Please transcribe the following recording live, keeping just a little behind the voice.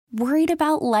Worried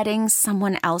about letting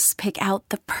someone else pick out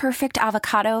the perfect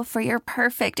avocado for your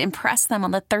perfect impress them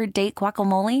on the third date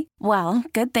guacamole? Well,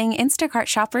 good thing Instacart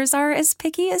shoppers are as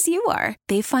picky as you are.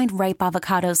 They find ripe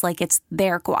avocados like it's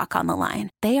their guac on the line.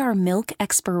 They are milk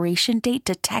expiration date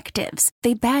detectives.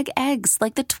 They bag eggs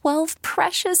like the 12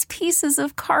 precious pieces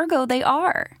of cargo they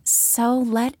are. So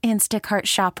let Instacart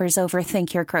shoppers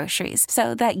overthink your groceries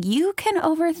so that you can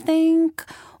overthink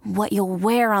what you'll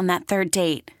wear on that third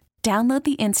date. Download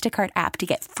the Instacart app to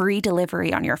get free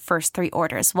delivery on your first 3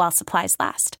 orders while supplies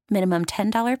last. Minimum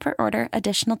 $10 per order.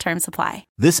 Additional terms apply.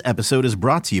 This episode is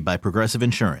brought to you by Progressive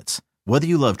Insurance. Whether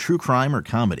you love true crime or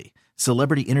comedy,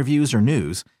 celebrity interviews or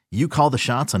news, you call the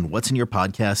shots on what's in your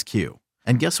podcast queue.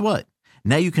 And guess what?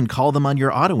 Now you can call them on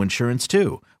your auto insurance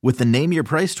too with the Name Your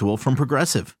Price tool from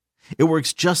Progressive. It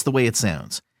works just the way it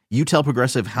sounds. You tell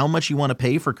Progressive how much you want to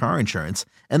pay for car insurance,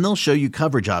 and they'll show you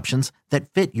coverage options that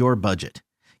fit your budget.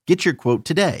 Get your quote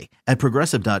today at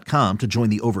Progressive.com to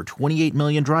join the over 28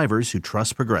 million drivers who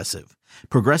trust Progressive.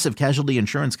 Progressive Casualty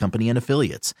Insurance Company and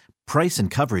Affiliates. Price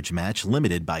and coverage match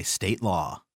limited by state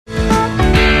law.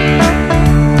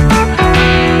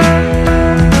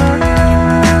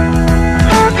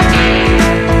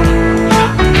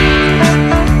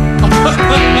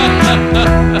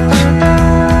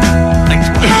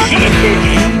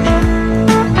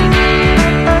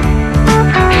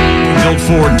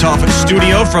 Ford Toffin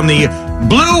Studio from the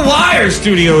Blue Wire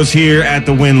Studios here at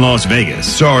the Wynn Las Vegas.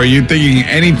 So are you thinking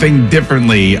anything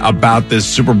differently about this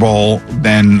Super Bowl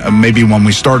than maybe when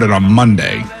we started on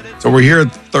Monday? So we're here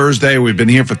Thursday. We've been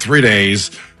here for 3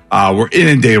 days. We're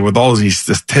inundated with all these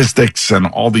statistics and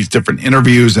all these different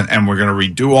interviews, and we're going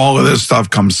to redo all of this stuff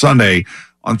come Sunday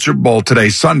on Super Bowl today,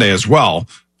 Sunday as well,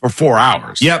 for 4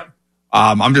 hours. Yep.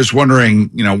 I'm just wondering,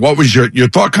 what was your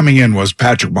thought coming in was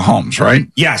Patrick Mahomes, right?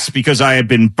 Yes, because I had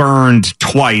been burned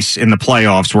twice in the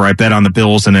playoffs where I bet on the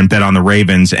Bills and then bet on the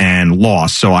Ravens and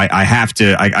lost. So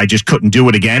I just couldn't do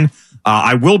it again.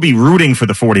 I will be rooting for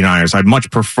the 49ers. I'd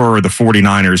much prefer the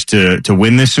 49ers to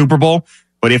win this Super Bowl.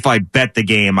 But if I bet the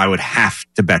game, I would have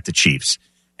to bet the Chiefs.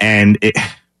 And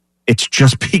it's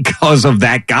just because of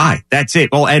that guy. That's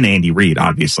it. Well, and Andy Reid,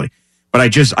 obviously. But I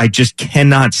just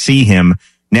cannot see him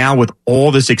now with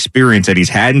all this experience that he's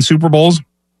had in Super Bowls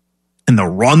and the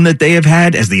run that they have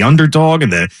had as the underdog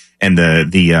and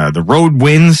the road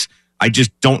wins. I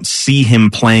just don't see him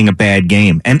playing a bad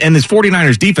game. And this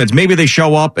 49ers defense, maybe they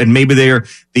show up and maybe they're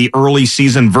the early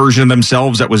season version of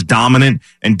themselves that was dominant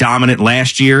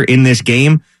last year in this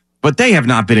game, but they have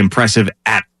not been impressive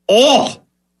at all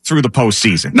through the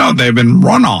postseason. No, they've been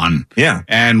run on. Yeah.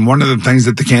 And one of the things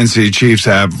that the Kansas City Chiefs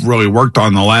have really worked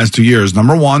on the last 2 years,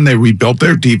 number one, they rebuilt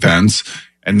their defense.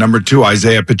 And number two,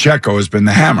 Isaiah Pacheco has been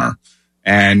the hammer.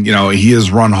 And, he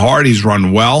has run hard. He's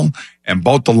run well. And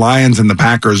both the Lions and the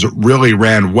Packers really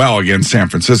ran well against San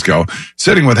Francisco.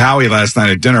 Sitting with Howie last night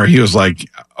at dinner, he was like,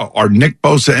 are Nick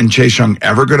Bosa and Chase Young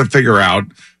ever going to figure out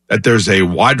that there's a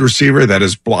wide receiver that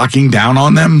is blocking down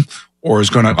on them? Or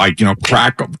is going to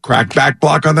crack back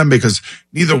block on them, because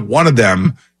neither one of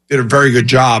them did a very good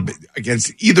job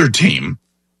against either team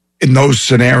in those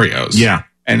scenarios. Yeah.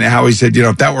 And how he said,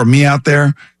 if that were me out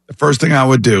there, the first thing I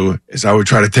would do is I would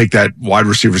try to take that wide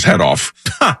receiver's head off.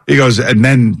 He goes, and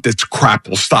then this crap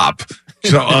will stop.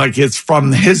 So it's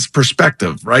from his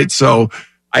perspective, right? So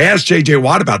I asked JJ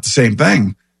Watt about the same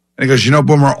thing. And he goes,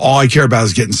 Boomer, all I care about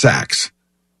is getting sacks.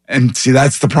 And see,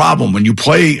 that's the problem. When you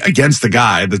play against a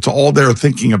guy that's all they're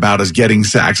thinking about is getting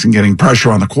sacks and getting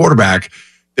pressure on the quarterback,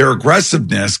 their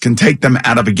aggressiveness can take them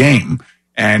out of a game.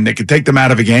 And it can take them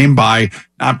out of a game by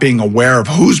not being aware of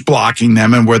who's blocking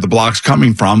them and where the block's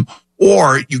coming from.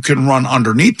 Or you can run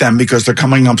underneath them because they're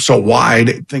coming up so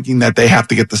wide, thinking that they have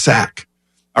to get the sack.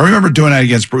 I remember doing that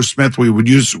against Bruce Smith. We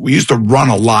used to run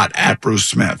a lot at Bruce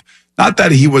Smith. Not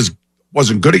that he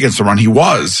wasn't good against the run. He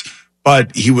was.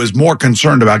 But he was more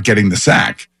concerned about getting the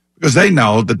sack because they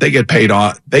know that they get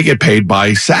paid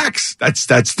by sacks.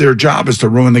 That's their job, is to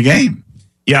ruin the game.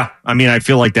 Yeah, I mean, I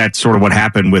feel like that's sort of what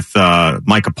happened with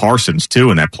Micah Parsons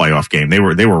too in that playoff game. They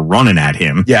were running at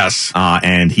him. Yes,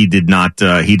 and he did not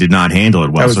handle it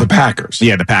well. That was the Packers.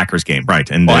 Yeah, the Packers game, right?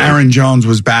 And Aaron Jones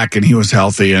was back and he was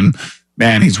healthy, and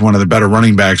man, he's one of the better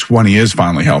running backs when he is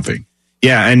finally healthy.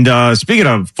 Yeah, and speaking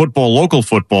of football, local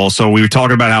football, so we were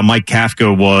talking about how Mike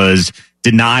Kafka was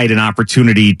denied an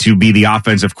opportunity to be the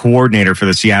offensive coordinator for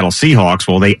the Seattle Seahawks.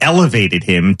 Well, they elevated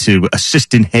him to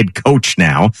assistant head coach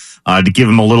now to give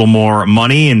him a little more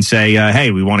money and say,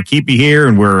 hey, we want to keep you here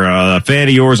and we're a fan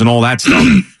of yours and all that stuff.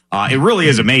 It really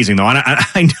is amazing, though. And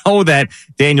I know that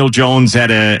Daniel Jones had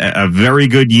a very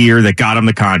good year that got him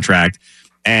the contract.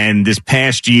 And this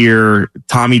past year,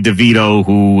 Tommy DeVito,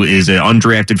 who is an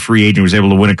undrafted free agent, was able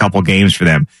to win a couple games for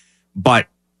them. But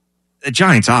the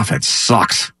Giants' offense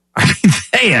sucks. I mean,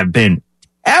 they have been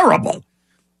terrible.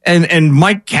 And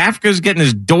Mike Kafka's getting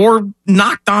his door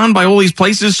knocked on by all these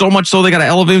places, so much so they got to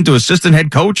elevate him to assistant head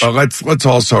coach. Well, let's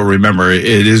also remember it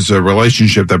is a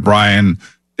relationship that Brian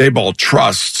DABOLL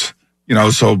trusts.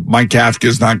 So Mike Kafka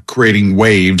is not creating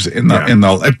waves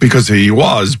because he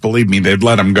was, believe me, they'd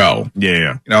let him go.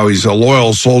 Yeah. He's a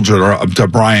loyal soldier to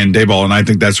Brian DABOLL, and I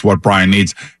think that's what Brian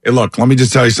needs. Hey, look, let me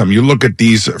just tell you something. You look at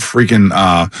these freaking,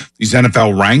 these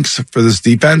NFL ranks for this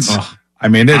defense. I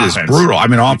mean, it is brutal. I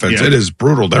mean, offense, it is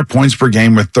brutal. Their points per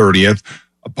game were 30th.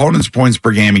 Opponents' points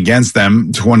per game against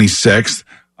them, 26th.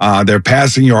 Their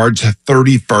passing yards,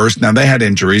 31st. Now, they had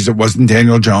injuries. It wasn't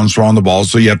Daniel Jones throwing the ball,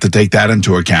 so you have to take that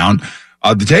into account.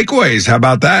 The takeaways, how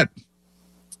about that?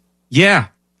 Yeah.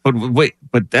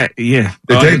 But that. They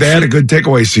had a good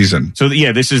takeaway season. So,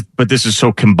 this is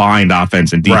so combined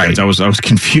offense and defense. Right. I was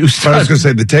confused. But I was going to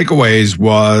say the takeaways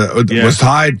was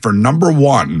tied for number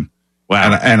one.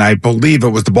 Wow. And I believe it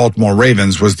was the Baltimore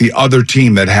Ravens was the other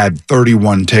team that had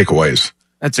 31 takeaways.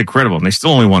 That's incredible. And they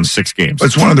still only won 6 games.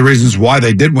 It's one of the reasons why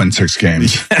they did win 6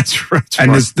 games. Yeah, that's right.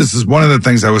 And this is one of the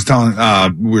things I was telling,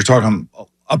 we were talking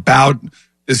about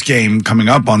this game coming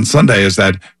up on Sunday is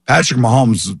that Patrick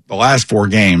Mahomes, the last 4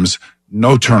 games,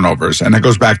 no turnovers. And it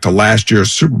goes back to last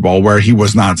year's Super Bowl where he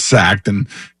was not sacked and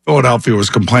Philadelphia was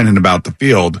complaining about the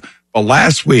field. But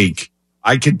last week,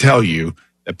 I could tell you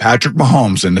that Patrick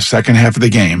Mahomes in the second half of the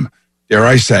game, dare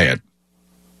I say it,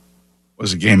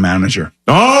 was a game manager.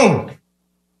 Oh!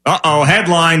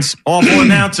 Headlines. Awful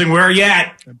announcing. Where are you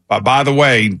at? But by the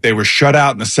way, they were shut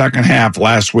out in the second half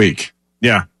last week.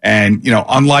 Yeah. And,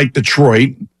 unlike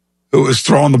Detroit, who was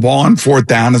throwing the ball on 4th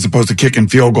down as opposed to kicking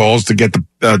field goals to get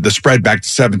the spread back to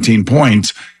 17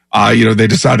 points, they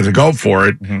decided to go for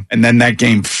it. Mm-hmm. And then that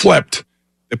game flipped.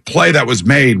 The play that was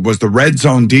made was the red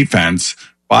zone defense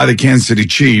by the Kansas City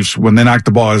Chiefs when they knocked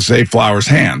the ball out of Zay Flowers'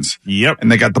 hands. Yep.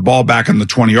 And they got the ball back on the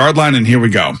 20-yard line, and here we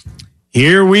go.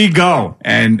 Here we go.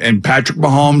 And Patrick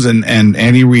Mahomes and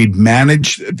Andy Reid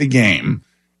managed the game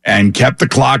and kept the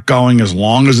clock going as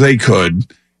long as they could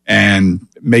and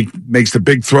makes the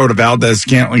big throw to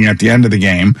Valdez-Scantling at the end of the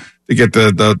game to get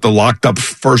the locked up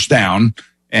first down.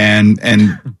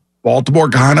 And Baltimore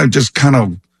kind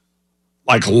of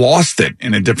like lost it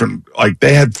in a different, like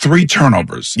they had 3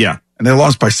 turnovers. Yeah. And they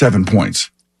lost by 7 points.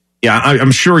 Yeah,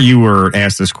 I'm sure you were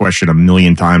asked this question a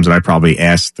million times, and I probably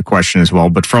asked the question as well.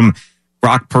 But from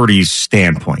Brock Purdy's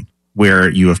standpoint, where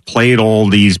you have played all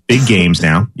these big games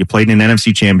now, you played in an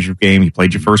NFC championship game, you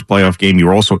played your first playoff game, you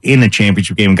were also in a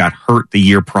championship game and got hurt the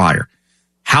year prior.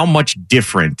 How much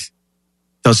different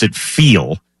does it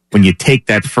feel when you take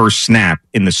that first snap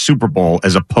in the Super Bowl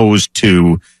as opposed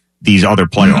to these other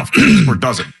playoff games, or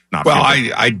does it not? Well,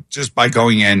 I just by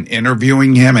going and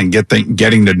interviewing him and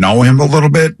getting to know him a little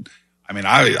bit, I mean,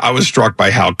 I was struck by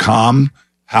how calm,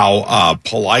 how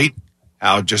polite,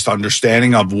 how just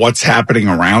understanding of what's happening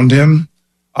around him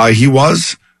he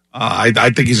was. I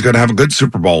think he's going to have a good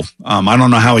Super Bowl. I don't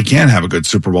know how he can have a good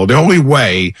Super Bowl. The only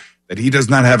way that he does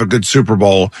not have a good Super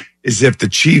Bowl is if the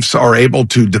Chiefs are able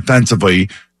to defensively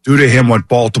do to him what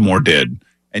Baltimore did.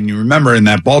 And you remember in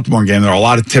that Baltimore game, there were a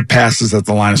lot of tip passes at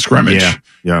the line of scrimmage.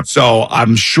 Yeah. So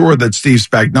I'm sure that Steve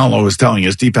Spagnuolo is telling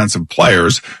his defensive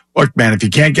players, look, man, if you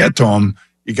can't get to him,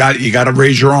 you got to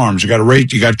raise your arms. You got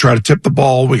to try to tip the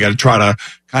ball. We got to try to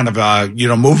kind of,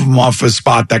 move him off his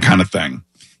spot, that kind of thing.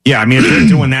 Yeah. I mean, if they're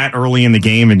doing that early in the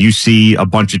game and you see a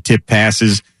bunch of tip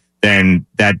passes, then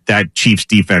that Chiefs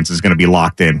defense is going to be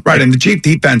locked in. Right. And the Chiefs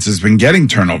defense has been getting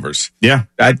turnovers. Yeah.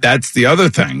 That's the other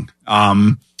thing.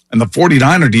 And the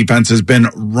 49er defense has been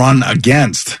run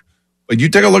against. But you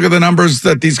take a look at the numbers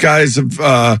that these guys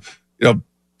have,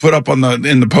 put up in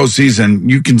the postseason.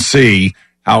 You can see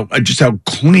how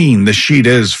clean the sheet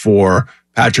is for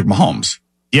Patrick Mahomes.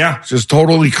 Yeah, it's just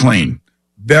totally clean.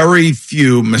 Very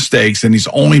few mistakes, and he's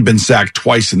only been sacked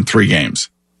twice in 3 games,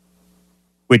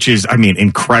 which is, I mean,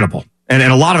 incredible. And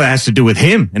a lot of it has to do with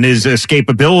him and his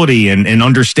escapability and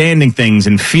understanding things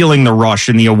and feeling the rush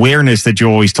and the awareness that you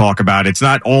always talk about. It's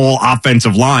not all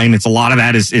offensive line. It's a lot of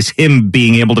that is him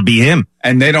being able to be him.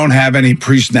 And they don't have any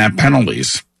pre-snap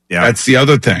penalties. Yeah. That's the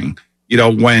other thing.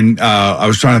 When I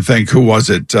was trying to think, who was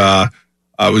it? It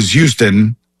was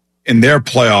Houston in their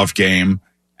playoff game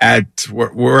at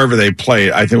wherever they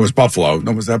played. I think it was Buffalo.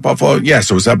 No, was that Buffalo?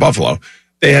 Yes, it was at Buffalo.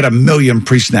 They had 1 million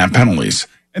pre-snap penalties.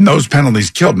 And those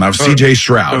penalties killed them. Now, C.J.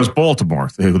 Stroud. It was Baltimore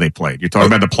who they played. You're talking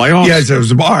about the playoffs? Yes, it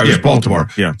was Baltimore.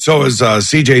 Yeah. So it was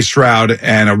C.J. Stroud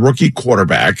and a rookie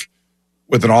quarterback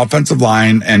with an offensive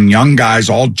line and young guys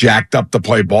all jacked up to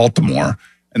play Baltimore.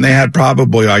 And they had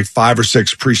probably like 5 or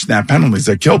 6 pre-snap penalties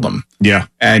that killed them. Yeah.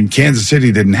 And Kansas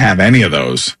City didn't have any of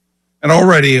those. And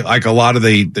already, like, a lot of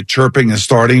the chirping is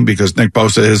starting because Nick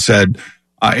Bosa has said,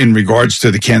 in regards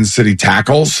to the Kansas City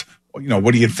tackles,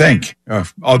 what do you think?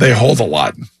 They hold a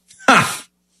lot. Of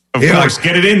course,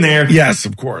 get it in there. Yes,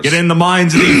 of course. Get in the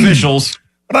minds of the officials.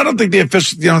 But I don't think the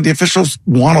officials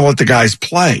want to let the guys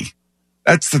play.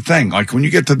 That's the thing. Like, when you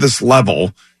get to this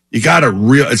level, it's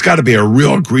got to be a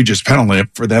real egregious penalty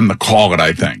for them to call it,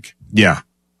 I think. Yeah.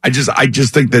 I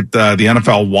just think that the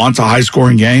NFL wants a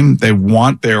high-scoring game. They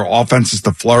want their offenses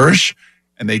to flourish.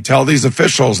 And they tell these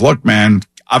officials, look, man,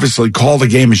 obviously call the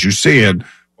game as you see it.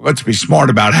 Let's be smart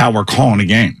about how we're calling a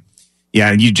game.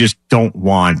 Yeah, and you just don't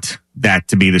want that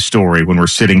to be the story when we're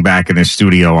sitting back in this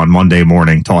studio on Monday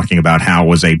morning talking about how it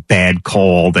was a bad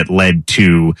call that led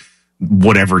to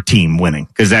whatever team winning.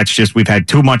 Because that's just, we've had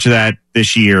too much of that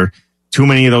this year, too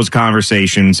many of those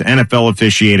conversations, NFL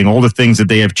officiating, all the things that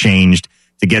they have changed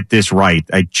to get this right.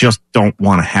 I just don't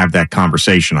want to have that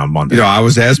conversation on Monday. I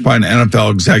was asked by an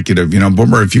NFL executive,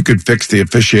 Boomer, if you could fix the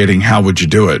officiating, how would you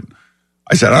do it?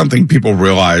 I said, I don't think people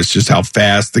realize just how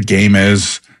fast the game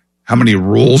is, how many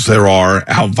rules there are,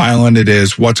 how violent it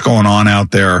is, what's going on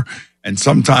out there. And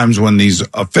sometimes when these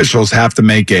officials have to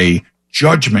make a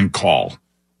judgment call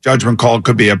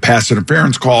could be a pass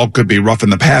interference call, could be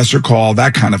roughing the passer call,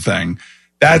 that kind of thing.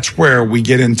 That's where we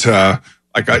get into,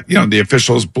 like, the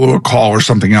officials blew a call or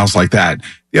something else like that.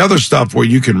 The other stuff where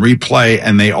you can replay,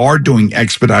 and they are doing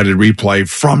expedited replay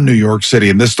from New York City,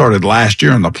 and this started last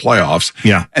year in the playoffs.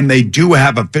 Yeah. And they do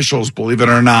have officials, believe it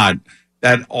or not,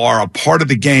 that are a part of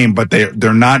the game, but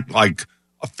they're not like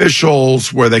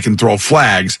officials where they can throw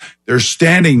flags. They're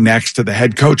standing next to the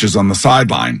head coaches on the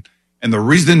sideline. And the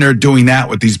reason they're doing that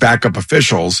with these backup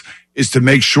officials is to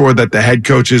make sure that the head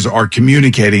coaches are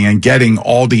communicating and getting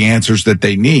all the answers that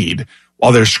they need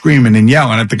while they're screaming and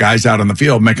yelling at the guys out on the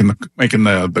field making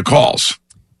the calls.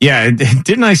 Yeah,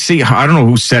 didn't I see, I don't know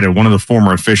who said it, one of the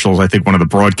former officials, I think one of the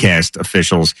broadcast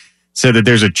officials, said that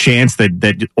there's a chance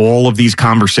that all of these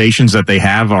conversations that they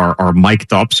have are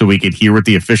mic'd up so we could hear what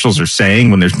the officials are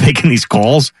saying when they're making these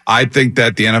calls. I think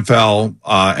that the NFL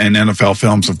and NFL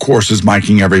Films, of course, is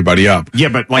miking everybody up. Yeah,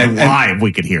 but live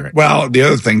we could hear it. Well, the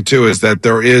other thing, too, is that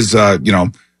there is,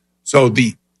 so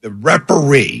the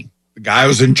referee, the guy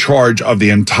who's in charge of the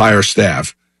entire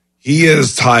staff, he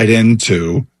is tied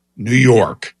into New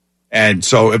York. And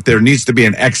so if there needs to be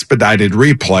an expedited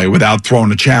replay without throwing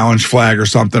a challenge flag or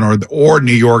something, or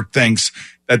New York thinks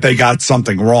that they got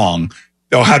something wrong,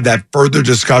 they'll have that further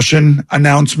discussion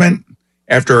announcement.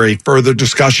 After a further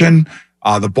discussion,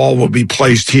 the ball will be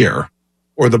placed here,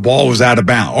 or the ball was out of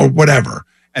bounds, or whatever.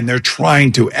 And they're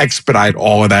trying to expedite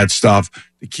all of that stuff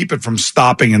to keep it from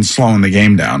stopping and slowing the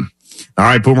game down. All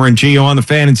right, Boomer and Gio on the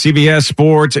Fan and CBS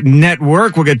Sports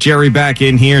Network. We'll get Jerry back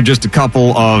in here in just a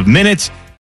couple of minutes.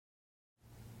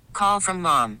 Call from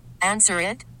mom. Answer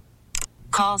it.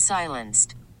 Call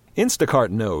silenced. Instacart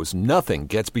knows nothing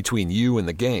gets between you and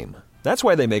the game. That's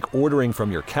why they make ordering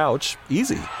from your couch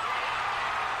easy.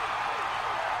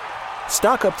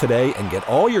 Stock up today and get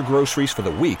all your groceries for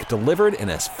the week delivered in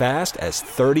as fast as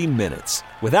 30 minutes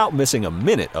without missing a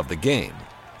minute of the game.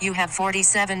 You have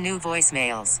 47 new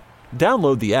voicemails.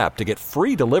 Download the app to get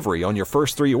free delivery on your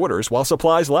first 3 orders while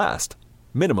supplies last.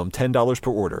 Minimum $10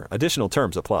 per order. Additional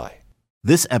terms apply.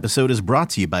 This episode is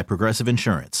brought to you by Progressive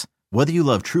Insurance. Whether you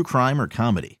love true crime or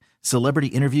comedy, celebrity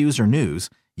interviews or news,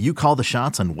 you call the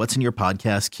shots on what's in your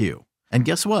podcast queue. And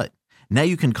guess what? Now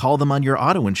you can call them on your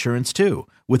auto insurance too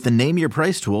with the Name Your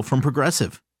Price tool from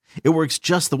Progressive. It works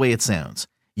just the way it sounds.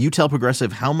 You tell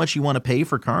Progressive how much you want to pay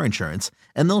for car insurance,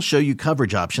 and they'll show you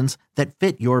coverage options that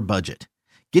fit your budget.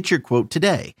 Get your quote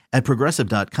today at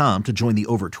Progressive.com to join the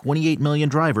over 28 million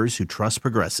drivers who trust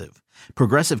Progressive.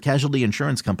 Progressive Casualty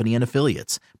Insurance Company and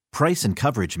Affiliates. Price and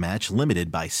coverage match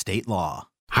limited by state law.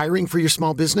 Hiring for your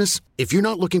small business? If you're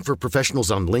not looking for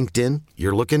professionals on LinkedIn,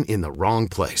 you're looking in the wrong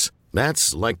place.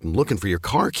 That's like looking for your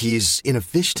car keys in a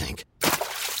fish tank.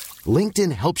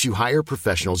 LinkedIn helps you hire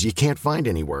professionals you can't find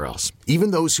anywhere else,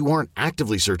 even those who aren't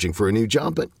actively searching for a new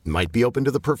job but might be open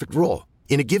to the perfect role.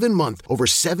 In a given month, over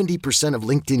 70% of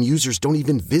LinkedIn users don't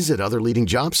even visit other leading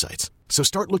job sites. So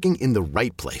start looking in the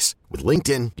right place. With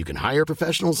LinkedIn, you can hire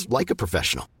professionals like a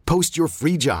professional. Post your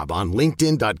free job on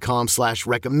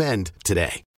linkedin.com/recommend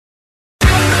today.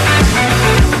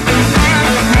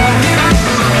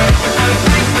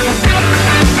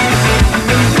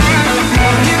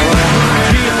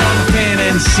 Fan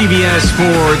and CBS CBS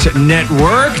Sports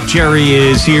Network. Jerry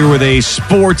is here with a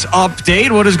sports update.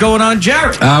 What is going on,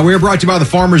 Jerry? We are brought to you by the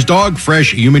Farmer's Dog,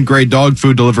 fresh human-grade dog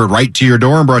food delivered right to your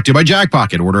door, and brought to you by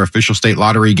Jackpocket. Order official state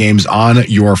lottery games on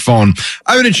your phone.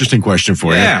 I have an interesting question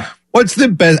for you. What's the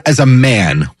best, as a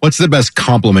man, what's the best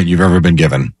compliment you've ever been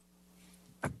given?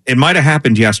 It might have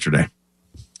happened yesterday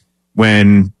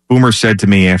when Boomer said to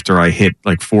me after I hit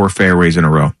like 4 fairways in a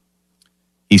row,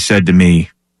 he said to me,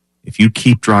 if you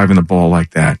keep driving the ball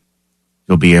like that,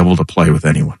 you'll be able to play with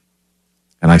anyone.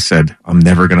 And I said, I'm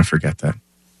never going to forget that.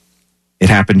 It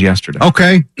happened yesterday.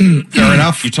 Okay, fair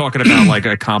enough. You talking about like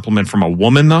a compliment from a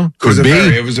woman, though? Could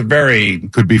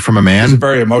be from a man. It was a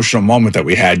very emotional moment that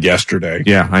we had yesterday.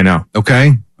 Yeah, I know.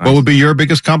 Okay. What would be your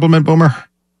biggest compliment, Boomer?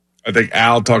 I think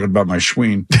Al talking about my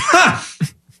schween.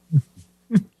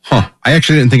 I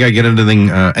actually didn't think I'd get anything,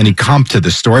 any comp to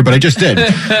this story, but I just did.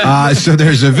 So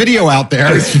there's a video out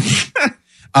there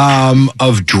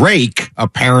of Drake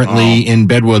apparently in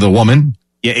bed with a woman.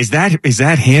 Yeah, is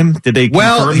that him? Did they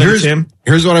confirm that it's him?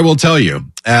 Here's what I will tell you.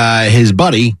 His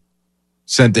buddy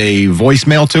sent a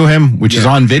voicemail to him, which is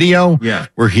on video,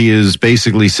 where he is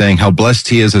basically saying how blessed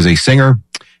he is as a singer.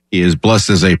 He is blessed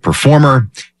as a performer.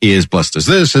 He is blessed as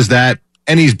this, as that.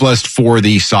 And he's blessed for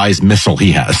the size missile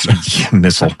he has.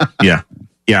 Missile. Yeah.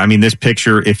 Yeah. I mean, this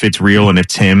picture, if it's real and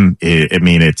it's him,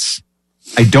 it's.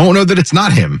 I don't know that it's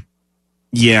not him.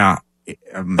 Yeah.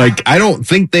 I don't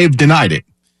think they've denied it.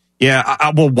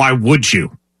 Yeah. Well, why would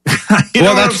you?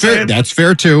 Well, that's fair. That's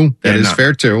fair too. That is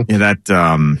fair too. Yeah.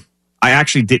 I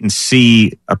actually didn't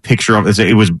see a picture of it.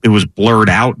 It was blurred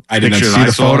out. I didn't see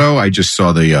the photo. I just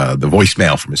saw the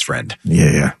voicemail from his friend.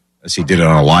 Yeah. As he did it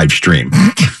on a live stream.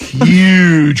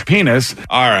 Huge penis.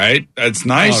 All right. That's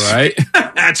nice. All right.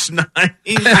 That's nice.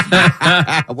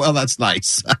 Well, that's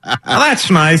nice.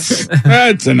 That's nice.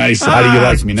 That's a nice. How do you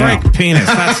like me now? Drake penis.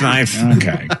 That's nice.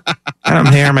 Okay. Adam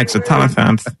hair makes a ton of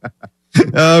sense.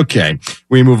 Okay.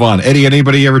 We move on. Eddie,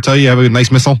 anybody ever tell you have a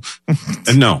nice missile?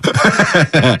 No.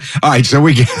 All right. So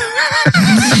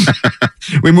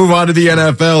we move on to the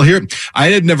NFL here. I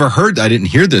didn't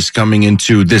hear this coming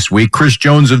into this week. Chris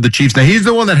Jones of the Chiefs. Now, he's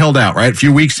the one that held out, right? A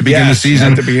few weeks to begin the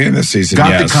season. At the beginning of the season,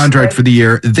 got the contract for the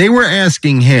year. They were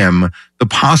asking him the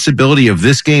possibility of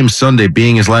this game Sunday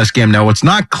being his last game. Now, what's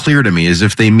not clear to me is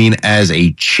if they mean as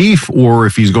a Chief or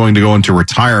if he's going to go into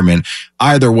retirement.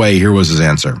 Either way, here was his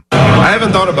answer. I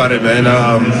haven't thought about it, man.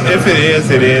 If it is,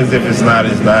 it is. If it's not,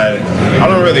 it's not. I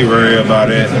don't really worry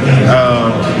about it.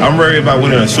 I'm worried about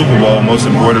winning a Super Bowl, most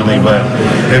importantly. But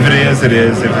if it is, it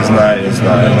is. If it's not, it's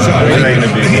not. It ain't a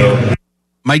big deal.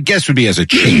 My guess would be as a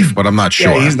Chief, but I'm not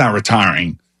sure. Yeah, he's not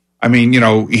retiring. I mean,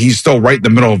 he's still right in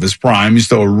the middle of his prime. He's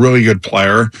still a really good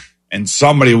player, and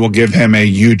somebody will give him a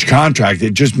huge contract.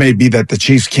 It just may be that the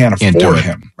Chiefs can't afford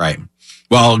him. Right.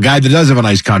 Well, a guy that does have a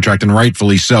nice contract, and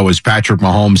rightfully so, is Patrick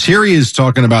Mahomes. Here he is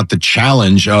talking about the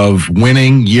challenge of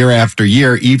winning year after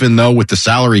year, even though with the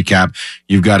salary cap,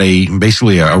 you've got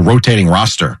basically a rotating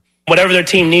roster. Whatever their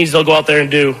team needs, they'll go out there and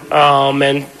do.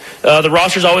 The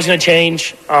roster's always going to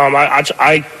change.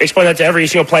 I explain that to every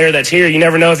single player that's here. You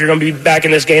never know if you're going to be back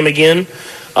in this game again.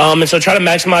 And so try to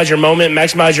maximize your moment,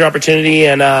 maximize your opportunity,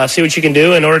 and see what you can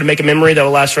do in order to make a memory that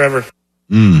will last forever.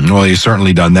 Well, he's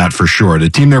certainly done that for sure. The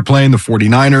team they're playing, the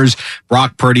 49ers,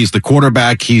 Brock Purdy's the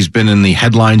quarterback. He's been in the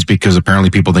headlines because apparently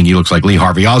people think he looks like Lee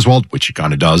Harvey Oswald, which he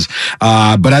kind of does.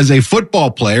 But as a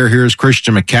football player, here's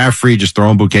Christian McCaffrey just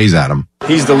throwing bouquets at him.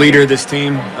 He's the leader of this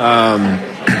team.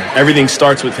 Everything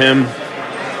starts with him.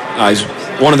 He's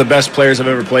one of the best players I've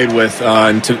ever played with.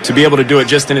 And to be able to do it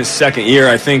just in his second year,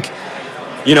 I think,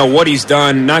 what he's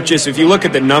done, not just if you look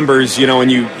at the numbers, and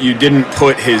you didn't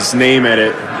put his name at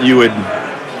it, you would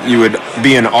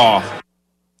be in awe.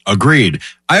 Agreed.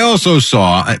 I also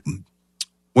saw,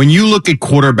 when you look at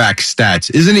quarterback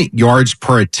stats, isn't it yards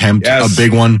per attempt a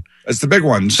big one? That's the big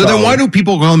one. So then why do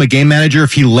people call him a game manager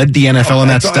if he led the NFL in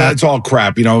that stat? That's all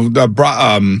crap. Patrick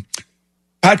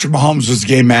Mahomes was the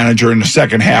game manager in the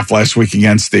second half last week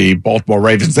against the Baltimore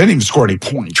Ravens. They didn't even score any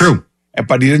points. True.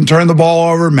 But he didn't turn the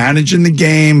ball over, managing the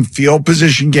game, field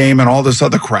position game, and all this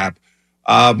other crap.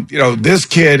 This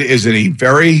kid is in a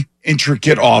very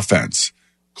intricate offense.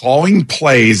 Calling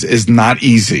plays is not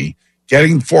easy.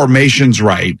 Getting formations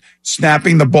right,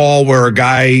 snapping the ball where a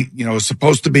guy, is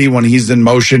supposed to be when he's in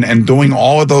motion, and doing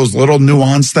all of those little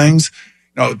nuanced things.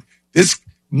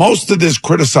 Most of this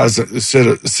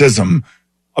criticism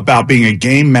about being a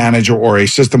game manager or a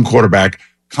system quarterback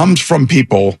comes from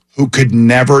people who could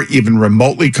never even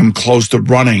remotely come close to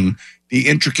running the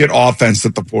intricate offense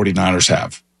that the 49ers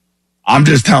have. I'm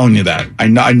just telling you that. I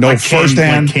know like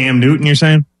firsthand. Like Cam Newton, you're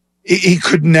saying? He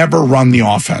could never run the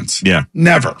offense. Yeah.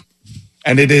 Never.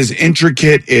 And it is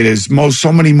intricate. It is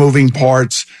so many moving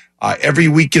parts. Every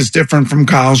week is different from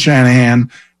Kyle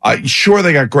Shanahan. Sure,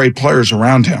 they got great players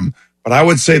around him, but I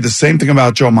would say the same thing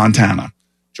about Joe Montana.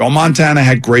 Joe Montana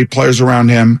had great players around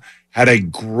him, had a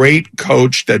great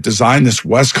coach that designed this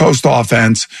West Coast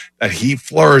offense that he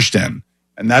flourished in.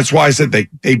 And that's why I said they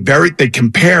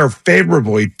compare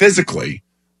favorably physically,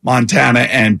 Montana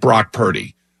and Brock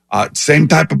Purdy. Same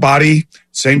type of body,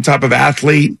 same type of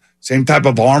athlete, same type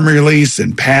of arm release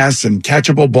and pass and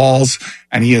catchable balls,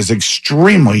 and he is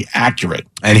extremely accurate.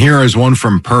 And here is one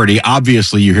from Purdy.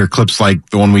 Obviously, you hear clips like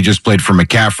the one we just played from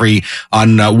McCaffrey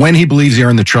on when he believes he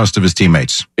earned the trust of his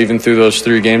teammates. Even through those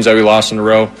 3 games that we lost in a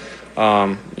row,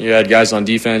 you had guys on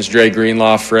defense, Dre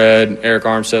Greenlaw, Fred, Eric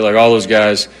Armstead, like all those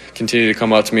guys continue to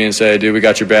come up to me and say, dude, we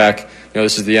got your back.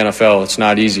 This is the NFL. It's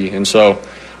not easy. And so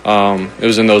it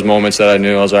was in those moments that I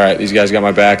knew I was all right, these guys got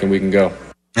my back and we can go.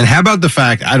 And how about the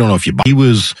fact, I don't know if he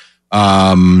was,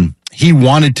 he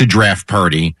wanted to draft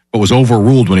Purdy, but was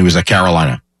overruled when he was at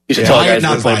Carolina. Used to tell guys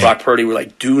that play Brock Purdy, we're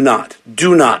like, do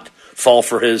not fall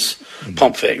for his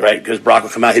pump fake, right? Because Brock will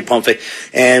come out, he'd pump fake.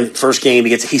 And first game,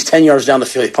 he's 10 yards down the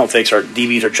field, he pump fakes, our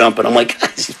DBs are jumping. I'm like,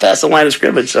 guys, he's past the line of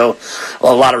scrimmage. So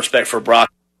a lot of respect for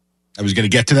Brock. I was going to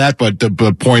get to that, but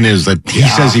the point is that he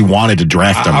says he wanted to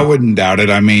draft him. I wouldn't doubt it.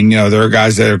 I mean, there are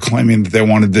guys that are claiming that they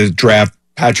wanted to draft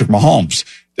Patrick Mahomes.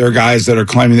 There are guys that are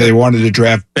claiming they wanted to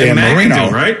draft Dan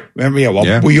Marino, right?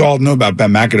 We all know about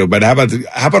Ben McAdoo, but how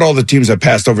about all the teams that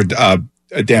passed over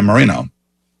Dan Marino?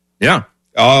 Yeah.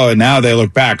 Oh, and now they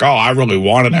look back. Oh, I really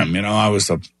wanted him. I was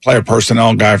a player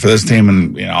personnel guy for this team,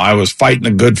 and I was fighting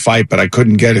a good fight, but I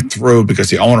couldn't get it through because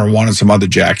the owner wanted some other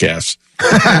jackass.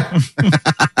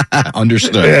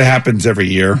 Understood. It happens every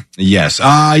year. Yes.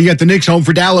 You got the Knicks home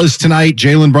for Dallas tonight.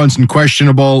 Jalen Brunson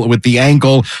questionable with the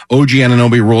ankle. OG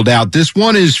Anunoby ruled out. This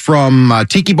one is from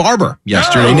Tiki Barber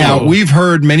yesterday. Now, we've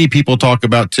heard many people talk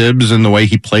about Tibbs and the way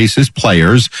he plays his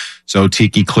players. So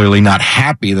Tiki clearly not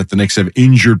happy that the Knicks have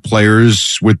injured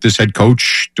players with this head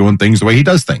coach doing things the way he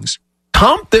does things.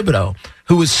 Tom THIBODEAU,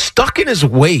 who is stuck in his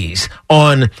ways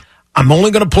on, I'm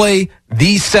only going to play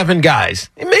these 7 guys.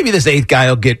 And maybe this 8th guy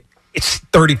will get, it's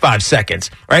 35 seconds,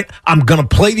 right? I'm going to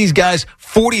play these guys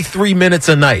 43 minutes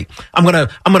a night. I'm going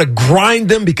to grind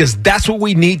them because that's what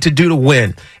we need to do to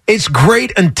win. It's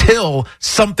great until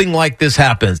something like this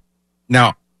happens.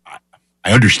 Now,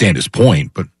 I understand his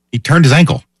point, but he turned his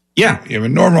ankle. Yeah.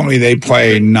 But normally they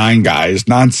play 9 guys,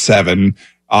 not 7.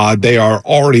 They are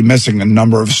already missing a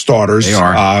number of starters,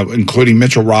 including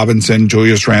Mitchell Robinson,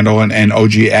 Julius Randle, and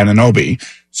OG Anunoby.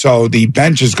 So the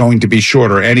bench is going to be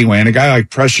shorter anyway. And a guy like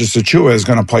Precious Achiuwa is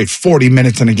going to play 40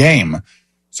 minutes in a game.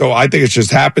 So I think it's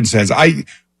just happenstance.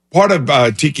 Part of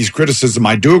Tiki's criticism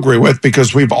I do agree with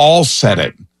because we've all said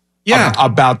it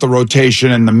about the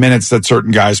rotation and the minutes that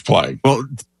certain guys play. Well,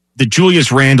 the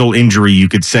Julius Randle injury, you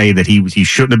could say that he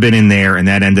shouldn't have been in there, and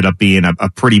that ended up being a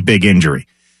pretty big injury.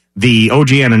 The OG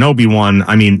Anunoby one,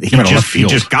 I mean, he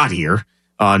just got here.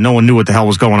 No one knew what the hell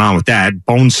was going on with that.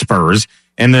 Bone spurs.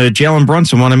 And the Jalen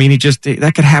Brunson one, I mean,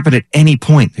 that could happen at any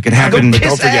point. It could happen.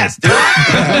 Don't forget.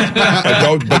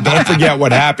 but don't forget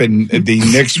what happened. The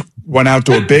Knicks went out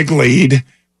to a big lead.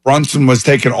 Brunson was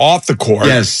taken off the court.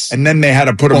 Yes. And then they had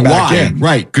to put him back in.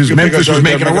 Right. Because Memphis was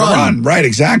making a run. Right,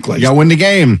 exactly. You got to win the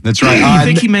game. That's right. You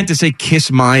think he meant to say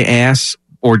kiss my ass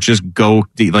or just go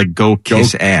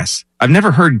kiss ass? I've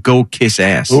never heard go kiss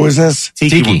ass. Who is this?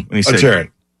 Tiki. Let's hear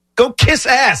it. Go kiss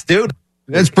ass, dude.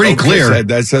 That's pretty clear.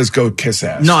 That says go kiss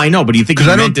ass. No, I know, but you think he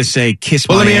meant to say kiss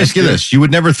my ass? Well, let me ask you this. You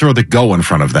would never throw the go in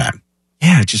front of that.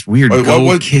 Yeah, it's just weird.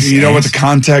 Kiss you know ass. what the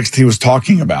context he was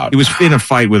talking about? He was in a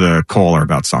fight with a caller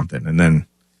about something, and then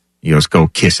he goes, go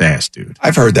kiss ass, dude.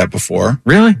 I've heard that before.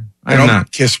 Really? I don't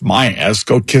kiss my ass.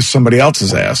 Go kiss somebody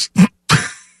else's ass.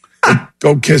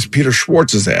 Go kiss Peter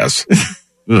Schwartz's ass.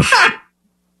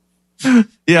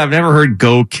 Yeah, I've never heard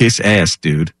go kiss ass,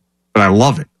 dude. But I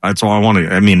love it. That's all I want to.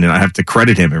 I mean, I have to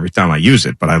credit him every time I use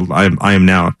it. But I am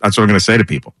now. That's what I'm going to say to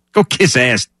people. Go kiss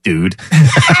ass, dude.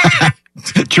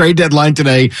 Trade deadline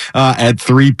today at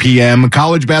 3 p.m.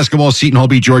 College basketball, Seton Hall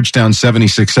beat Georgetown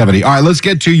 76-70. All right, let's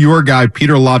get to your guy,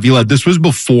 Peter Laviolette. This was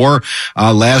before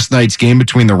last night's game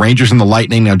between the Rangers and the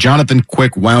Lightning. Now, Jonathan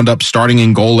Quick wound up starting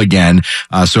in goal again.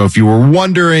 So if you were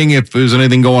wondering if there's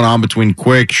anything going on between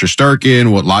Quick,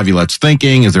 Shesterkin, what Laviolette's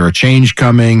thinking, is there a change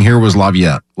coming? Here was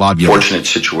Laviolette. Fortunate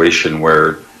situation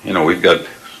where, we've got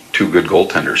 2 good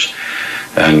goaltenders.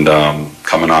 And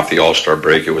coming off the All-Star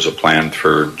break, it was a plan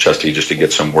for Chesty just to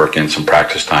get some work in, some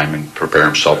practice time, and prepare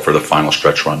himself for the final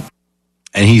stretch run.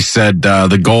 And he said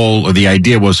the goal or the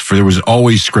idea was there was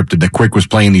always scripted that Quick was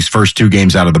playing these first 2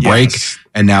 games out of the break.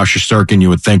 And now Shesterkin, you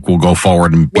would think, will go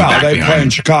forward and be back they behind. play in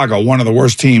Chicago, one of the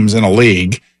worst teams in the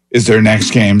league, is their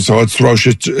next game. So let's throw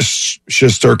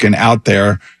Shesterkin out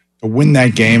there to win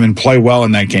that game and play well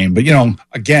in that game. But,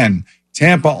 again,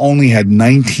 Tampa only had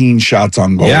 19 shots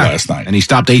on goal last night. And he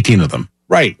stopped 18 of them.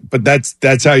 Right. But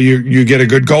that's how you get a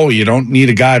good goal. You don't need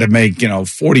a guy to make,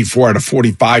 44 out of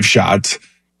 45 shots.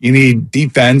 You need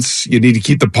defense. You need to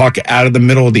keep the puck out of the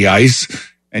middle of the ice,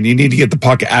 and you need to get the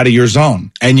puck out of your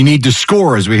zone. And you need to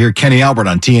score, as we hear Kenny Albert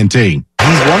on TNT.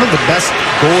 He's one of the best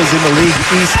goals in the league,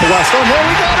 east to west. Oh, there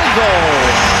we got a goal.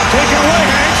 Take it away,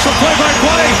 Hanks. A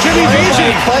play-by-play. Jimmy Vesey.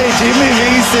 Jimmy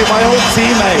Vesey, my old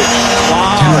teammate.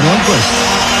 Wow.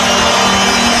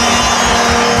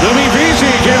 Jimmy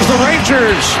Vesey gives the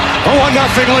Rangers a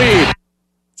 1-0 lead.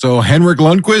 So Henrik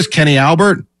Lundqvist, Kenny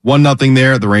Albert, 1-0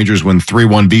 there. The Rangers win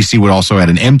 3-1. BC would also had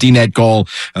an empty net goal.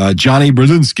 Johnny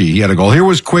Brzezinski, he had a goal. Here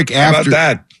was Quick after. How about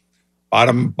that?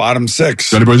 Bottom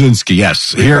 6. Johnny Brzezinski,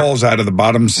 yes. 3 goals out of the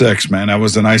bottom 6, man. That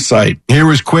was a nice sight. Here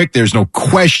was Quick. There's no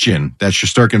question that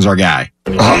Shesterkin's our guy.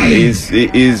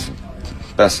 He's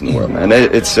best in the world, man.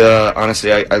 It's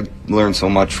honestly, I learned so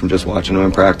much from just watching him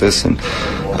in practice, and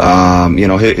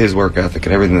his work ethic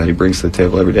and everything that he brings to the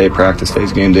table every day, practice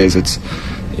days, game days. It's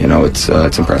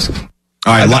impressive.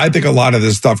 I think a lot of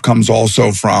this stuff comes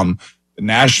also from the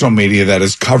national media that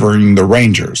is covering the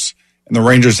Rangers. And the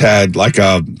Rangers had like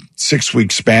a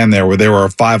 6-week span there where they were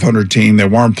a 500 team. They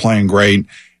weren't playing great.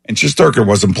 And Shesterkin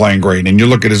wasn't playing great. And you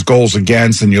look at his goals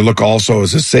against, and you look also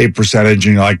at his save percentage,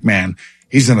 and you're like, man,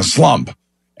 he's in a slump.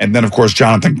 And then, of course,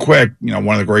 Jonathan Quick,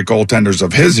 one of the great goaltenders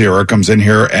of his era, comes in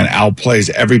here and outplays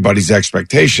everybody's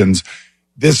expectations.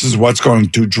 This is what's going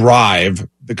to drive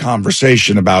the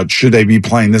conversation about should they be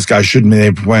playing this guy, shouldn't they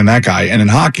be playing that guy? And in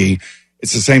hockey,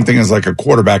 it's the same thing as like a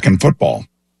quarterback in football.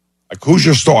 Like, who's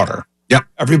your starter? Yep.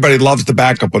 Everybody loves the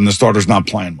backup when the starter's not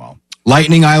playing well.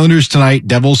 Lightning Islanders tonight,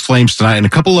 Devils Flames tonight, and a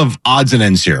couple of odds and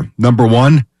ends here. Number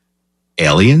 1,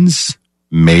 aliens,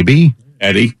 maybe.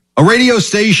 Eddie. A radio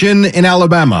station in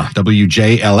Alabama,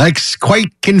 WJLX,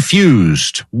 quite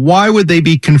confused. Why would they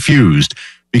be confused?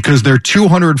 Because their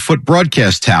 200-foot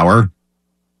broadcast tower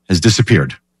has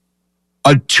disappeared.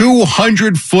 A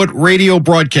 200-foot radio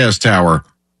broadcast tower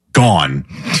gone.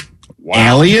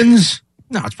 Wow. Aliens?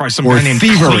 No, it's probably some or guy named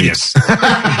thievery. Cletus.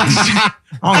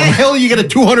 How the hell you get a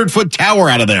 200-foot tower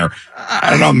out of there? I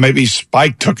don't know. Maybe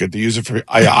Spike took it to use it for IP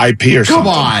or something. Come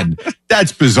on.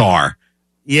 That's bizarre.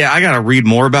 Yeah, I got to read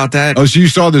more about that. Oh, so you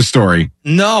saw this story?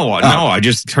 No, I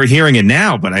just heard hearing it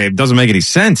now, but it doesn't make any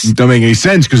sense. It doesn't make any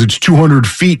sense because it's 200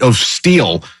 feet of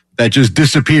steel that just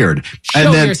disappeared.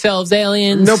 Show yourselves,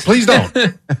 aliens. No, please don't.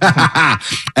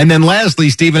 And then lastly,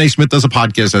 Stephen A. Smith does a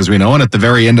podcast, as we know, and at the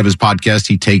very end of his podcast,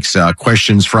 he takes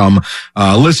questions from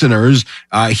listeners.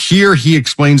 Here he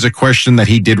explains a question that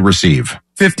he did receive.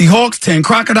 50 hawks, 10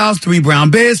 crocodiles, 3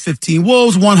 brown bears, 15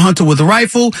 wolves, 1 hunter with a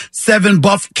rifle, 7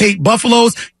 Cape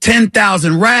buffaloes,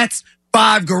 10,000 rats,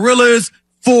 5 gorillas,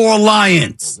 4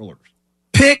 lions.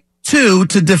 Pick 2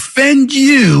 to defend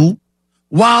you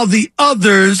while the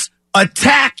others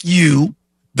attack you.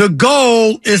 The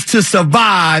goal is to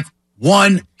survive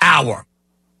 1 hour.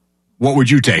 What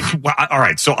would you take? Well, all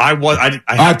right, so I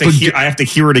have to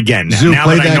hear it again now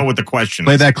that I know what the question is.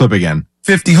 Play that clip again.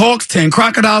 50 hawks, 10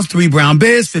 crocodiles, 3 brown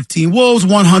bears, 15 wolves,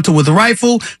 1 hunter with a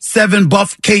rifle, 7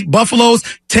 Cape buffaloes,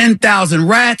 10,000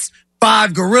 rats,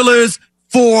 5 gorillas,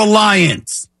 4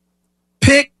 lions.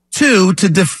 Pick 2 to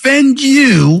defend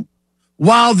you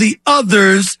while the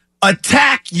others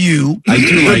attack you.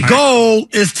 The goal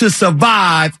is to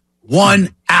survive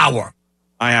 1 hour.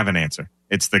 I have an answer.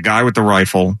 It's the guy with the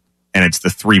rifle, and it's the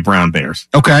 3 brown bears.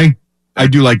 Okay. I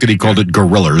do like that he called it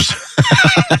gorillas.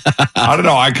 I don't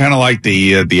know. I kind of like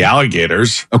the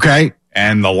alligators. Okay.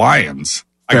 And the lions.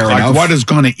 Fair enough. What is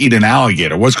going to eat an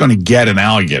alligator? What's going to get an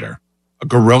alligator? A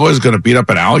gorilla is going to beat up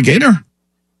an alligator?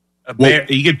 A bear,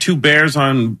 you get 2 bears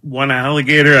on 1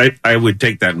 alligator. I would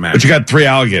take that match. But you got 3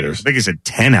 alligators. I think he said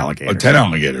 10 alligators. Oh, 10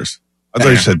 alligators. I thought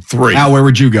you said 3. Al, where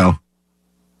would you go?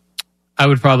 I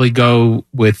would probably go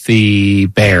with the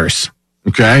bears.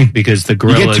 Okay. Because the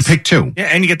gorillas. You get to pick 2. Yeah,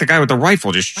 and you get the guy with the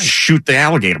rifle. Just shoot the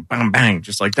alligator. Bang, bang.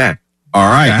 Just like that. All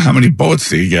right. Yeah, how many bullets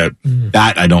do you get?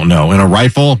 That I don't know. In a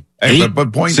rifle? Hey, 8,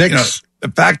 but point, 6?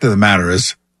 The fact of the matter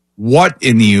is, what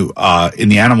in the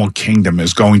animal kingdom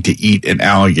is going to eat an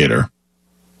alligator?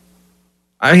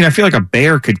 I mean, I feel like a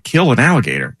bear could kill an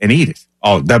alligator and eat it.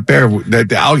 Oh,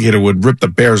 the alligator would rip the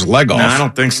bear's leg off. No, I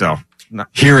don't think so. No.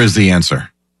 Here is the answer.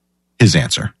 His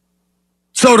answer.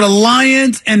 So the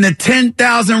lions and the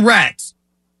 10,000 rats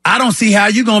I don't see how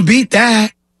you're going to beat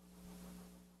that.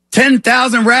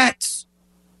 10,000 rats.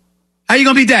 How you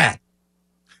going to beat that?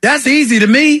 That's easy to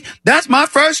me. That's my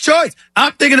first choice.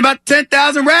 I'm thinking about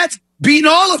 10,000 rats, beating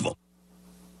all of them.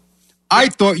 I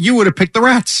thought you would have picked the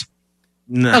rats.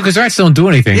 No, because rats don't do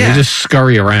anything. Yeah. They just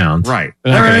scurry around. Right.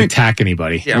 They're not going to attack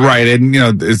anybody. Yeah, right. And,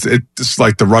 it's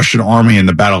like the Russian army in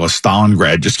the Battle of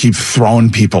Stalingrad. Just keep throwing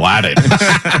people at it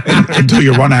until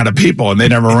you run out of people, and they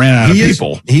never ran out of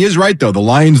people. He is right, though. The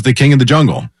lion's the king of the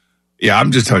jungle. Yeah,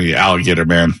 I'm just telling you, alligator,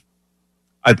 man.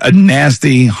 A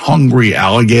nasty, hungry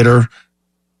alligator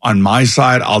on my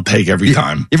side, I'll take every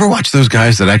time. You ever watch those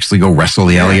guys that actually go wrestle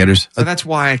the alligators? So that's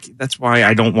why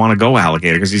I don't want to go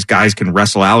alligator, because these guys can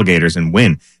wrestle alligators and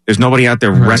win. There's nobody out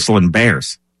there wrestling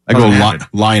bears. I go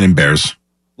lion and bears.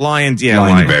 Lions, yeah,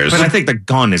 lion and bears. But I think the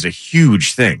gun is a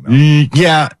huge thing.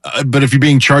 But if you're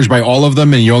being charged by all of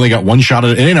them and you only got one shot at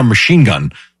it, it ain't a machine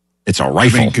gun. It's a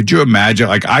rifle. I mean, could you imagine?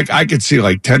 Like, I could see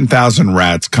like 10,000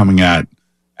 rats coming at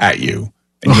you.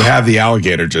 And you have the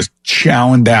alligator just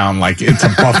chowing down like it's a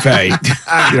buffet.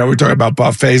 We're talking about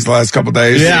buffets the last couple of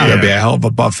days. Yeah. It'd be a hell of a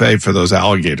buffet for those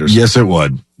alligators. Yes, it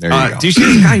would. There you go. Do you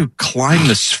see the guy who climbed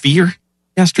the sphere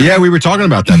yesterday? Yeah, we were talking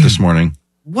about that this morning.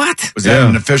 What? Was that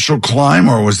an official climb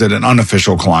or was it an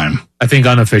unofficial climb? I think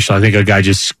unofficial. I think a guy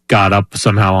just got up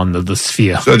somehow on the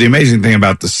sphere. So the amazing thing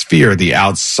about the sphere, the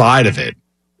outside of it,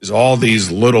 is all these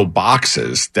little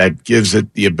boxes that gives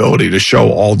it the ability to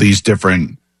show all these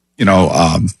different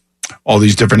all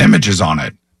these different images on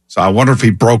it. So I wonder if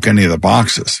he broke any of the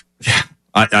boxes. Yeah,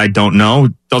 I don't know.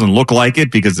 It doesn't look like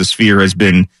it because the sphere has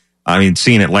been,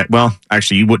 seeing it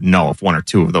actually you wouldn't know if one or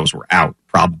two of those were out.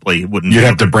 Probably wouldn't. You'd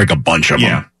have to break a bunch of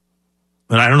them.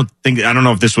 But I don't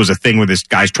know if this was a thing where this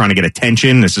guy's trying to get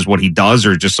attention. This is what he does,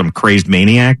 or just some crazed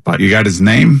maniac. But you got his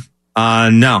name?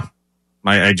 No.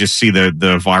 I just see the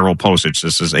viral postage.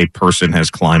 This is a person has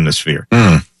climbed the sphere.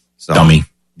 So, dummy.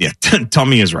 Yeah,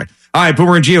 Tummy is right. All right,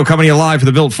 Boomer and Gio coming to you live from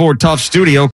the Built Ford Tough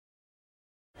studio.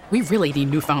 We really need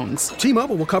new phones.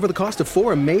 T-Mobile will cover the cost of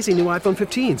 4 amazing new iPhone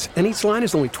 15s, and each line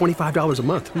is only $25 a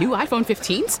month. New iPhone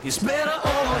 15s? It's better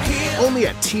over here. Only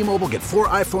at T-Mobile, get 4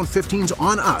 iPhone 15s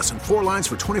on us and 4 lines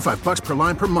for $25 per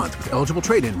line per month with eligible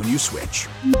trade-in when you switch.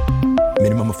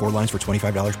 Minimum of 4 lines for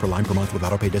 $25 per line per month with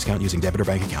autopay discount using debit or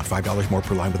bank account. $5 more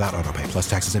per line without autopay, plus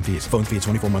taxes and fees. Phone fee at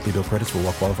 24 monthly bill credits for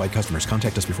well-qualified customers.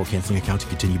 Contact us before canceling account to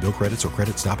continue bill credits or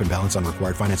credit stop and balance on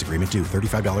required finance agreement due.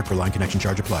 $35 per line connection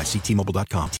charge applies. See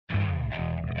T-Mobile.com.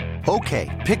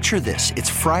 Okay, picture this.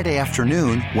 It's Friday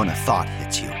afternoon when a thought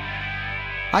hits you.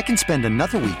 I can spend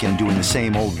another weekend doing the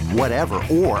same old whatever,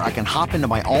 or I can hop into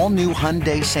my all-new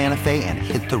Hyundai Santa Fe and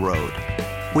hit the road.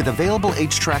 With available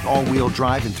H-Track all-wheel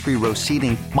drive and 3-row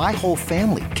seating, my whole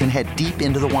family can head deep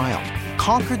into the wild.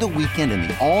 Conquer the weekend in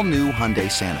the all-new Hyundai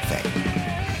Santa Fe.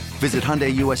 Visit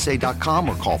HyundaiUSA.com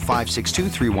or call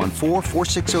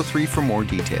 562-314-4603 for more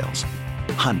details.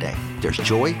 Hyundai, there's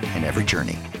joy in every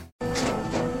journey.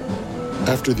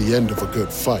 After the end of a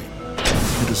good fight,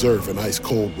 you deserve an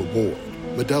ice-cold reward.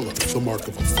 Modelo is the mark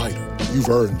of a fighter. You've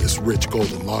earned this rich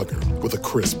golden lager with a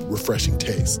crisp, refreshing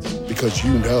taste. Because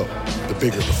you know, the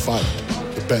bigger the fight,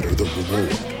 the better the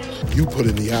reward. You put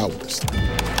in the hours,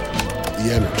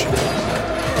 the energy,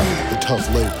 the tough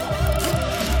labor.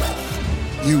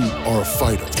 You are a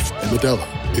fighter, and Modelo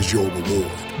is your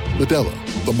reward. Modelo,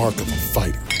 the mark of a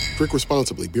fighter. Drink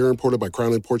responsibly. Beer imported by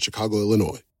Crown Imports, Chicago,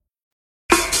 Illinois.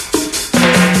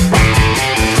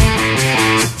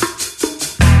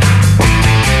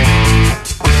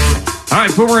 All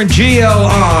right, Boomer and Gio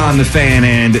on the Fan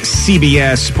and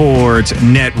CBS Sports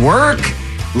Network.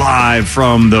 Live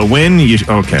from the Win.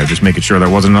 Okay, just making sure there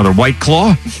wasn't another White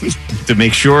Claw. To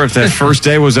make sure if that first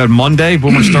day was that Monday,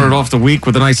 Boomer started off the week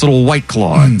with a nice little White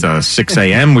Claw at 6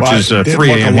 a.m., which is 3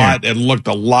 a.m. It looked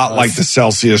a lot like the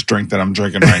Celsius drink that I'm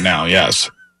drinking right now, yes.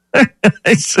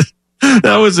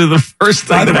 That was the first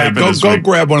thing that happened. Go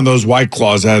grab one of those White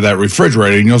Claws out of that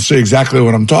refrigerator, and you'll see exactly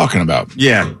what I'm talking about.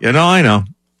 Yeah,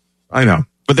 I know.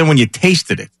 But then when you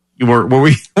tasted it, what were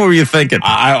you thinking?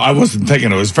 I wasn't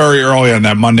thinking. It was very early on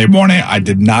that Monday morning. I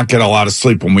did not get a lot of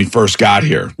sleep when we first got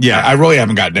here. Yeah. I really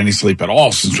haven't gotten any sleep at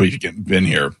all since we've been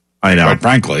here. I know. Quite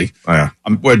frankly. Oh, yeah.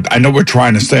 I know we're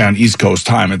trying to stay on East Coast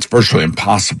time. It's virtually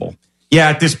impossible. Yeah,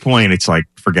 at this point, it's like,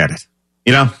 forget it.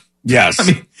 Yes.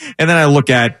 And then I look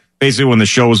at basically when the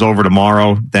show's over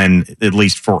tomorrow, then at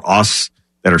least for us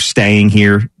that are staying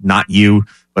here, not you,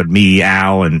 but me,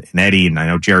 Al, and Eddie, and I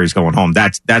know Jerry's going home.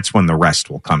 That's when the rest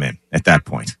will come in at that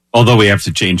point. Although we have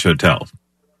to change hotels.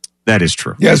 That is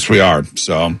true. Yes, we are.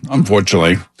 So,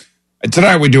 unfortunately, And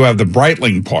tonight we do have the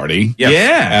Breitling party. Yep.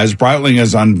 Yeah. As Breitling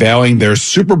is unveiling their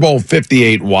Super Bowl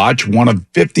 58 watch, one of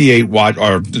 58 watch,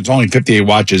 or it's only 58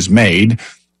 watches made.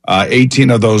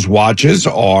 18 of those watches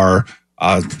are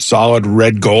solid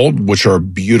red gold, which are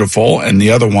beautiful. And the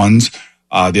other ones,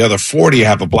 the other 40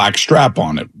 have a black strap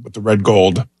on it with the red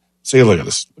gold. See, look at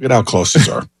this. Look at how close these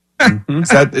are.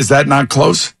 Is that not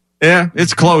close? Yeah,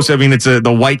 it's close. I mean, it's the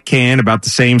white can, about the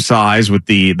same size with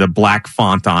the black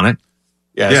font on it.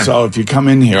 Yeah, so if you come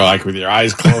in here like with your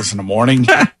eyes closed in the morning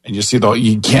and you see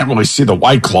you can't really see the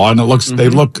White Claw and they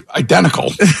look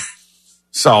identical.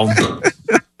 So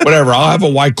whatever, I'll have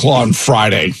a White Claw on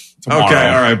Friday tomorrow. Okay,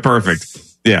 all right, perfect.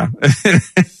 Yeah.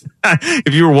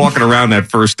 If you were walking around that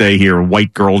first day here, a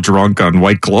white girl drunk on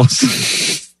white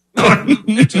clothes.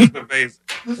 It's just amazing.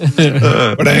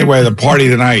 But anyway, the party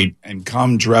tonight, and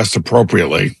come dressed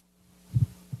appropriately.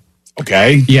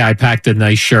 Okay. Yeah, I packed a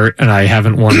nice shirt, and I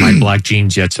haven't worn my black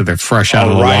jeans yet, so they're fresh out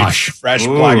of the wash. Fresh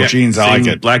black jeans. I like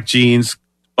it. Black jeans,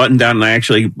 button down, and I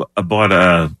actually brought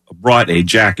a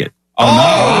jacket. Oh,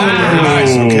 no. Very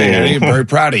nice. Okay, I'm very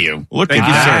proud of you. Thank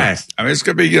you, sir. I mean, it's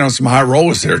going to be, some high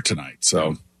rollers here tonight.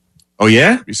 So, oh,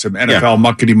 yeah? Be some NFL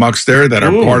muckety mucks there that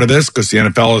are part of this because the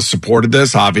NFL has supported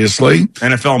this, obviously.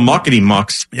 NFL muckety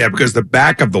mucks. Yeah, because the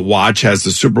back of the watch has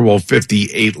the Super Bowl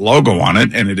 58 logo on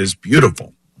it, and it is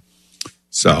beautiful.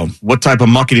 So, what type of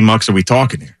muckety mucks are we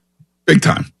talking here? Big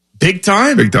time. Big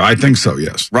time? Big time. I think so,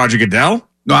 yes. Roger Goodell?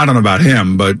 No, I don't know about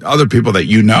him, but other people that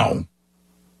you know.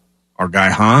 Our guy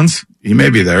Hans? He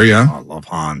may be there, yeah. Oh, I love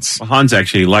Hans. Well, Hans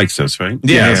actually likes us, right?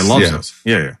 Yeah, he loves us.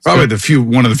 Yeah. Probably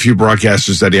one of the few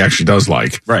broadcasters that he actually does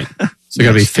like. Right. So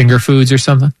got to be finger foods or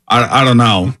something? I don't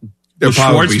know. There'll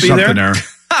probably be something there.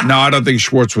 there. No, I don't think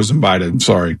Schwartz was invited. I'm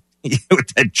sorry. With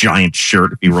that giant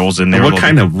shirt, if he rolls in there. What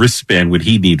kind of wristband would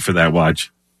he need for that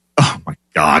watch? Oh, my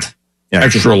God. Yeah,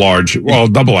 extra large. Well,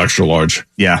 double extra large.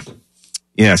 Yeah.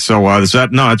 Yeah, so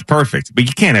it's perfect. But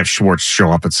you can't have Schwartz show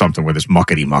up at something with his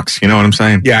muckety mucks. You know what I'm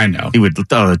saying? Yeah, I know. He would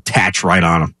attach right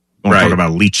on him. We're talking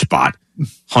about leech spot.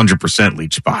 100%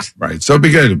 leech spot. Right. So it'll be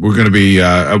good. We're going to be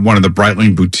at one of the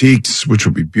Breitling boutiques, which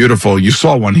will be beautiful. You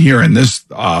saw one here in this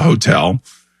hotel.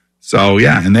 So,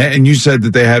 yeah. And you said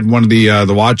that they had one of the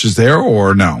watches there,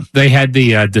 or no? They had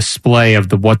the display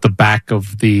of what the back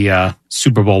of the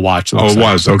Super Bowl watch looks like. Oh,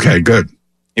 it was. Okay, good.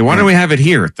 Hey, why do we have it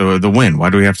here at the Win? Why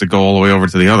do we have to go all the way over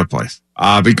to the other place?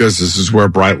 Because this is where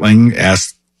Breitling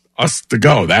asked us to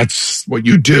go. That's what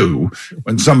you do.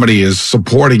 When somebody is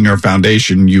supporting your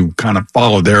foundation, you kind of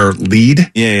follow their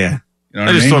lead. Yeah. You know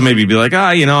I just thought maybe you'd be like,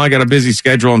 I got a busy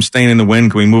schedule. I'm staying in the Win.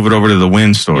 Can we move it over to the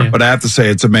Win store? Yeah. But I have to say,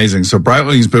 it's amazing. So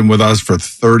Breitling's been with us for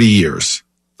 30 years.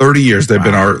 30 years. They've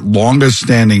been our longest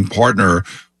standing partner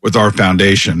with our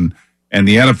foundation. And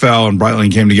the NFL and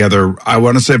Breitling came together, I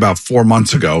want to say about 4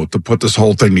 months ago, to put this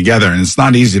whole thing together. And it's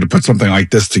not easy to put something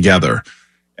like this together.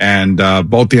 And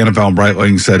both the NFL and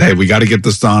Breitling said, hey, we got to get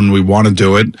this done. We want to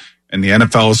do it. And the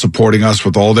NFL is supporting us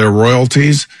with all their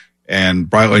royalties. And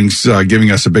Breitling's giving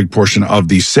us a big portion of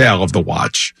the sale of the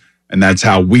watch. And that's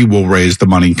how we will raise the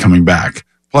money coming back.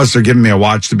 Plus, they're giving me a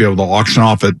watch to be able to auction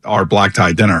off at our black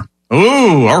tie dinner.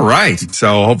 Ooh, all right.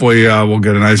 So hopefully we'll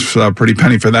get a nice pretty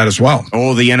penny for that as well.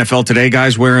 Oh, the NFL Today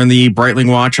guys wearing the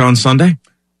Breitling watch on Sunday?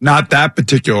 Not that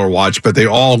particular watch, but they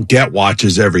all get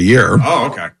watches every year. Oh,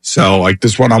 okay. So like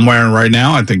this one I'm wearing right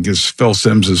now, I think is Phil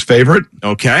Simms' favorite.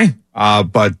 Okay.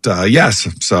 But yes,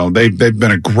 so they've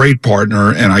been a great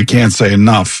partner, and I can't say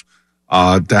enough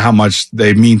to how much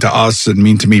they mean to us and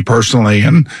mean to me personally,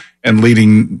 and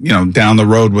leading, down the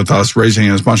road with us, raising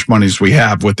as much money as we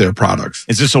have with their products.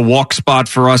 Is this a walk spot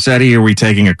for us, Eddie, or are we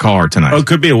taking a car tonight? Oh, it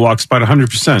could be a walk spot,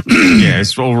 100%. Yeah,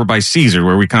 it's over by Caesar,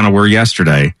 where we kind of were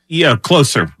yesterday. Yeah,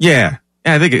 closer. Yeah,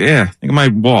 I think it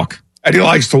might walk. Eddie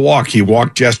likes to walk. He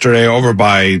walked yesterday over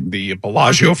by the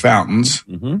Bellagio fountains.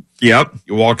 Mm-hmm. Yep.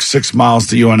 You walked 6 miles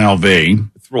to UNLV.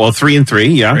 Well, 3 and 3,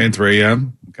 yeah. 3 and 3, yeah.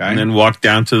 Okay. And then walked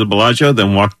down to the Bellagio,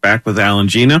 then walked back with Al and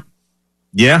Gina.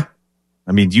 Yeah.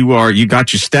 I mean, you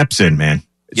got your steps in, man.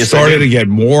 It's starting to get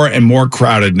more and more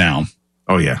crowded now.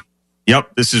 Oh, yeah.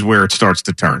 Yep. This is where it starts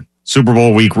to turn. Super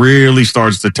Bowl week really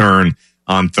starts to turn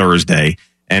on Thursday.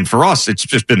 And for us, it's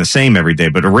just been the same every day.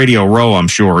 But a Radio Row, I'm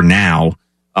sure now,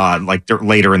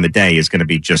 later in the day, is going to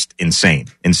be just insane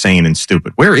and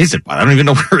stupid. Where is it? I don't even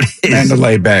know where it is.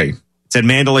 Mandalay Bay. It's at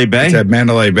Mandalay Bay? It's at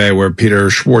Mandalay Bay where Peter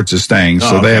Schwartz is staying.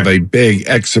 So they have a big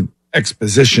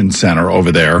exposition center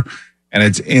over there. And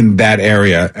it's in that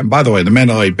area. And by the way, the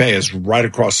Mandalay Bay is right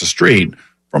across the street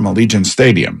from Allegiant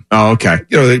Stadium. Oh, okay.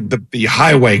 The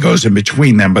highway goes in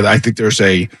between them, but I think there's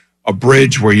a a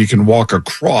bridge where you can walk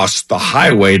across the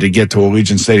highway to get to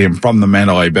Allegiant Stadium from the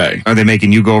Mandalay Bay. Are they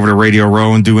making you go over to Radio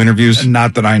Row and do interviews?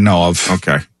 Not that I know of.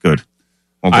 Okay, good.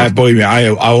 Well, believe me,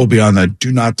 I will be on the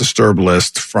do not disturb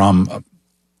list from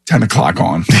 10 o'clock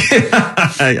on.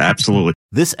 Absolutely.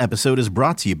 This episode is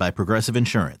brought to you by Progressive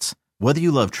Insurance. Whether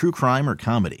you love true crime or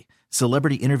comedy,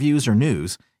 celebrity interviews or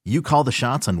news, you call the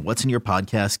shots on what's in your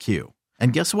podcast queue.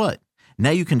 And guess what? Now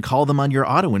you can call them on your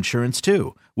auto insurance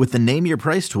too with the Name Your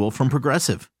Price tool from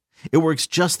Progressive. It works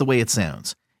just the way it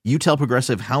sounds. You tell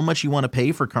Progressive how much you want to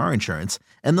pay for car insurance,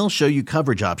 and they'll show you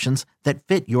coverage options that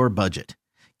fit your budget.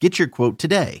 Get your quote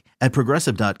today at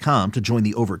Progressive.com to join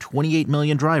the over 28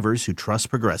 million drivers who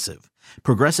trust Progressive.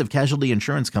 Progressive Casualty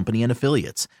Insurance Company and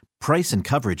Affiliates. Price and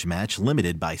coverage match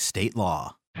limited by state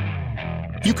law.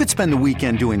 You could spend the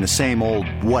weekend doing the same old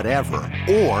whatever,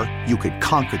 or you could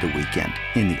conquer the weekend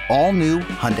in the all-new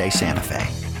Hyundai Santa Fe.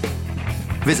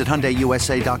 Visit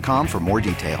HyundaiUSA.com for more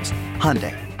details.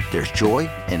 Hyundai, there's joy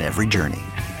in every journey.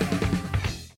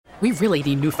 We really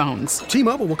need new phones.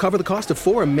 T-Mobile will cover the cost of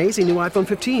 4 amazing new iPhone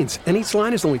 15s, and each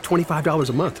line is only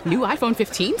 $25 a month. New iPhone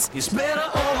 15s? It's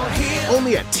better over here.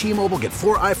 Only at T-Mobile, get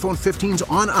 4 iPhone 15s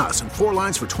on us and 4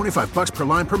 lines for $25 per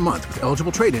line per month with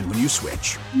eligible trade-in when you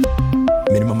switch.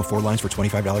 Minimum of 4 lines for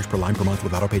 $25 per line per month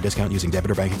with autopay discount using debit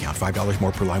or bank account. $5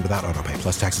 more per line without autopay,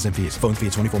 plus taxes and fees. Phone fee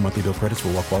at 24 monthly bill credits for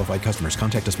well-qualified customers.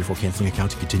 Contact us before canceling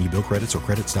account to continue bill credits or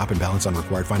credit stop and balance on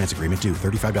required finance agreement due.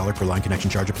 $35 per line connection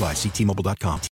charge applies. See T-Mobile.com.